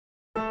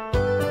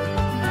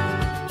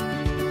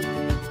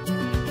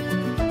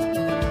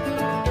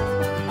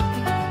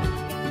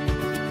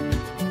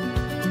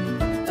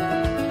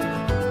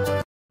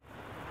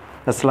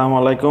আসসালামু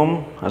আলাইকুম,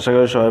 আশা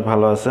করি সবাই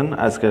ভালো আছেন।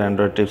 আজকের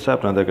অ্যান্ড্রয়েড টিপসে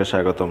আপনাদেরকে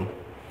স্বাগতম।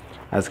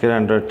 আজকের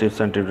অ্যান্ড্রয়েড টিপস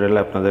অ্যান্ড টিউটোরিয়ালে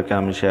আপনাদেরকে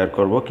আমি শেয়ার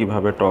করব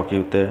কিভাবে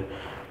talkUতে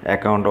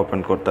অ্যাকাউন্ট ওপেন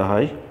করতে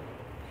হয়।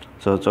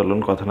 সো চলুন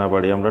কথা না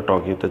বাড়িয়ে আমরা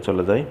talkUতে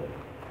চলে যাই।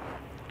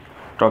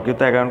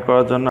 talkUতে অ্যাকাউন্ট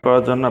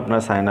করার জন্য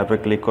আপনারা সাইন আপে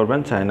ক্লিক করবেন।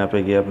 সাইন আপে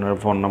গিয়ে আপনার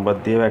ফোন নাম্বার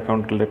দিয়ে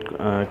অ্যাকাউন্ট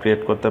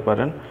ক্রিয়েট করতে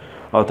পারেন,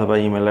 অথবা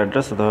ইমেল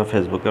অ্যাড্রেস অথবা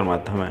ফেসবুকের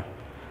মাধ্যমে।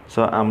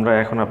 সো আমরা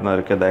এখন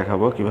আপনাদেরকে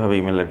দেখাবো কিভাবে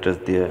ইমেল অ্যাড্রেস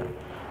দিয়ে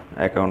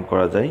অ্যাকাউন্ট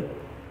করা যায়।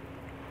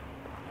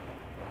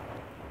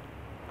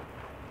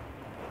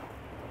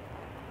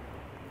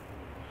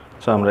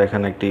 সো আমরা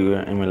এখানে একটি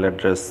ইমেল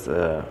অ্যাড্রেস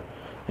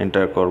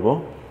এন্টার করব।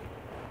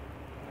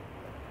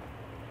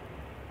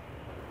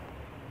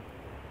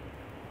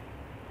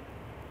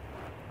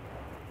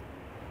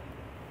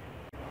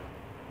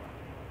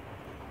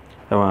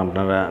 এবং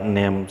আপনারা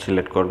নেম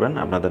সিলেক্ট করবেন,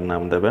 আপনাদের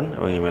নাম দেবেন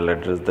এবং ইমেল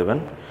অ্যাড্রেস দেবেন।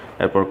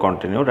 এরপর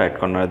কন্টিনিউ, রাইট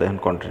কর্নারে দেখেন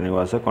কন্টিনিউ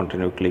আছে,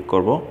 কন্টিনিউ ক্লিক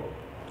করব।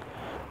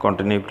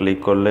 কন্টিনিউ ক্লিক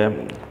করলে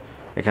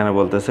এখানে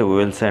বলতেছে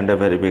will send A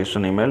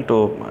verification email to,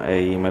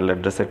 এই ইমেল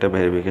অ্যাড্রেসে একটা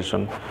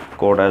ভেরিফিকেশন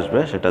কোড আসবে,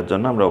 সেটার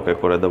জন্য আমরা ওকে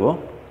করে দেব।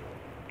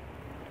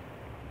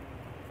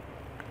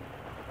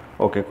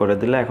 ওকে করে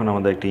দিলে এখন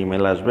আমাদের একটি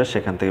ইমেল আসবে,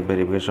 সেখান থেকে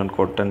ভেরিফিকেশন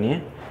কোডটা নিয়ে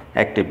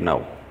অ্যাক্টিভ নাও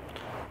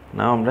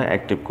আমরা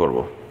অ্যাক্টিভ করব।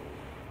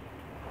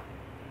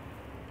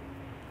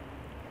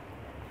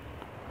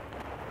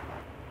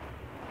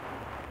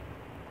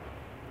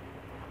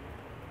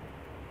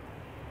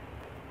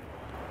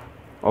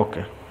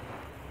 ওকে,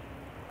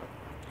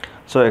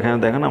 সো এখানে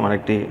দেখেন আমার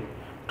একটি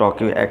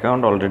talkU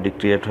অ্যাকাউন্ট অলরেডি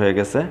ক্রিয়েট হয়ে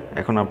গেছে।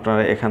 এখন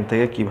আপনারা এখান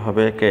থেকে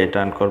কিভাবে ক্রেডিট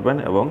আর্ন করবেন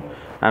এবং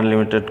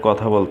আনলিমিটেড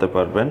কথা বলতে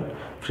পারবেন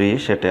ফ্রি,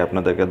 সেটাই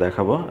আপনাদেরকে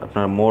দেখাবো।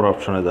 আপনারা মোর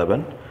অপশনে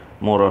যাবেন।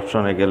 মোর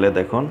অপশনে গেলে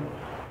দেখুন,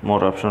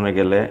 মোর অপশনে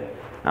গেলে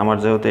আমার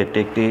যেহেতু এটি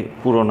একটি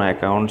পুরনো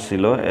অ্যাকাউন্ট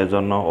ছিল,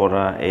 এজন্য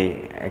ওরা এই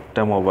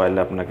একটা মোবাইলে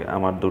আপনাকে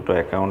আমার দুটো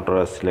অ্যাকাউন্ট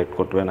ওরা সিলেক্ট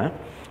করবে না।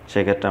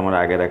 সেক্ষেত্রে আমার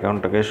আগের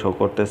অ্যাকাউন্টটাকে শো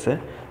করতেছে।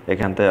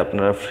 এখান থেকে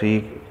আপনারা ফ্রি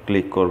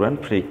ক্লিক করবেন।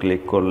 ফ্রি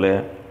ক্লিক করলে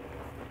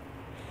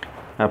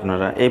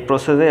আপনারা এই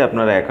প্রসেসে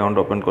আপনারা অ্যাকাউন্ট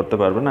ওপেন করতে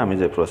পারবেন। আমি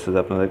যে প্রসেস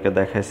আপনাদেরকে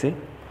দেখাইছি,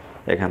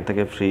 এখান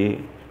থেকে ফ্রি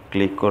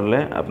ক্লিক করলে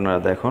আপনারা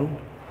দেখুন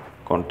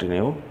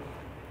কন্টিনিউ।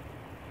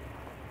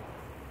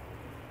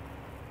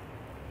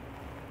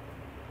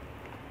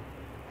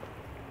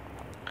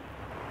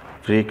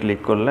 ফ্রি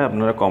ক্লিক করলে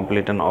আপনারা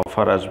কমপ্লিট অ্যান্ড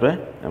অফার আসবে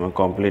এবং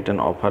কমপ্লিট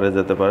অ্যান্ড অফারে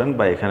যেতে পারেন,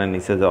 বা এখানে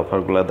নিচে যে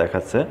অফারগুলো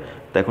দেখাচ্ছে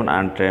দেখুন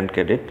আর্ন ট্রেন্ড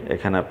ক্রেডিট,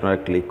 এখানে আপনারা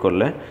ক্লিক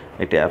করলে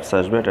একটি অ্যাপস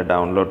আসবে, এটা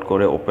ডাউনলোড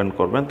করে ওপেন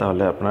করবেন,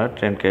 তাহলে আপনারা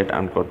ট্রেন্ড ক্রেডিট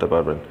আর্ন করতে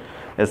পারবেন।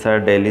 এছাড়া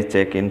ডেইলি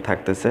চেক ইন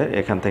থাকতেছে,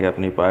 এখান থেকে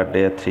আপনি পার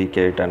ডে 3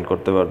 ক্রেডিট আর্ন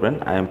করতে পারবেন।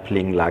 আই এম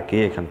ফিলিং লাকি,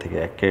 এখান থেকে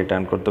 1 ক্রেডিট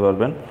আর্ন করতে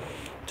পারবেন।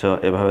 সো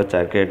এভাবে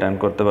 4 ক্রেডিট আর্ন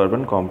করতে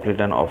পারবেন। কমপ্লিট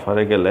অ্যান্ড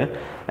অফারে গেলে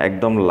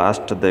একদম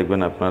লাস্ট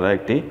দেখবেন আপনারা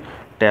একটি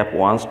tap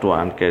once to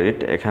earn credit,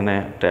 এখানে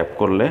ট্যাপ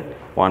করলে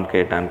 1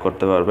 ক্রেডিট আর্ন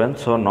করতে পারবেন।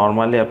 সো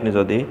নর্মালি আপনি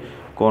যদি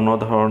কোনো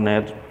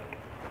ধরনের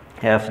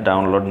অ্যাপস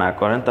ডাউনলোড না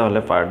করেন তাহলে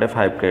পার ডে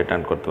 5 ক্রেডিট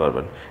আর্ন করতে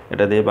পারবেন।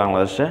 এটা দিয়ে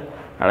বাংলাদেশে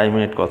 2.5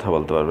 মিনিট কথা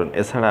বলতে পারবেন।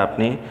 এছাড়া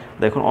আপনি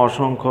দেখুন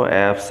অসংখ্য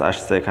অ্যাপস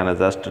আসছে এখানে,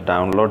 জাস্ট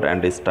ডাউনলোড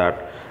অ্যান্ড স্টার্ট,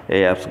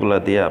 এই অ্যাপসগুলো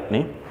দিয়ে আপনি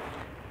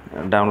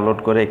ডাউনলোড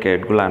করে এই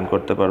ক্রেডিটগুলো আর্ন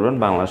করতে পারবেন।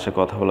 বাংলাদেশে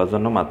কথা বলার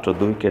জন্য মাত্র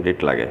 2 ক্রেডিট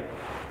লাগে।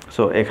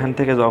 সো এখান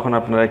থেকে যখন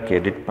আপনারা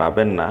ক্রেডিট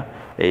পাবেন না,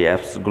 এই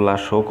অ্যাপসগুলো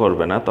শো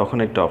করবে না, তখন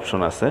একটা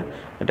অপশন আছে,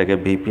 এটাকে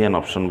ভিপিএন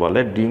অপশন বলে,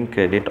 ডিং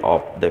ক্রেডিট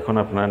অফ। দেখুন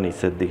আপনারা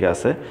নিচের দিকে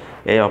আছে,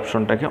 এই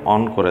অপশনটাকে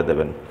অন করে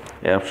দেবেন।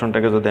 এই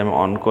অপশনটাকে যদি আমি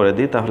অন করে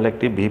দিই তাহলে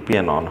একটি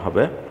ভিপিএন অন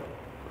হবে।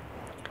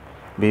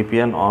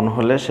 ভিপিএন অন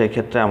হলে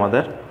সেক্ষেত্রে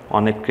আমাদের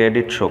অনেক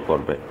ক্রেডিট শো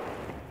করবে।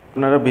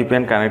 আপনারা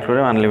ভিপিএন কানেক্ট করে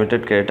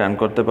আনলিমিটেড ক্রেডিট আর্ন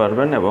করতে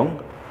পারবেন এবং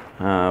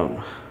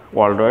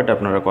ওয়ার্ল্ড ওয়াইড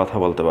আপনারা কথা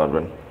বলতে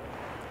পারবেন।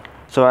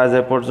 সো আজ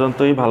এ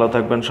পর্যন্তই, ভালো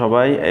থাকবেন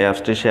সবাই। এই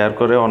অ্যাপসটি শেয়ার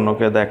করে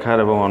অন্যকে দেখার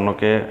এবং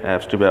অন্যকে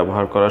অ্যাপসটি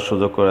ব্যবহার করার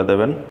সুযোগ করে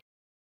দেবেন।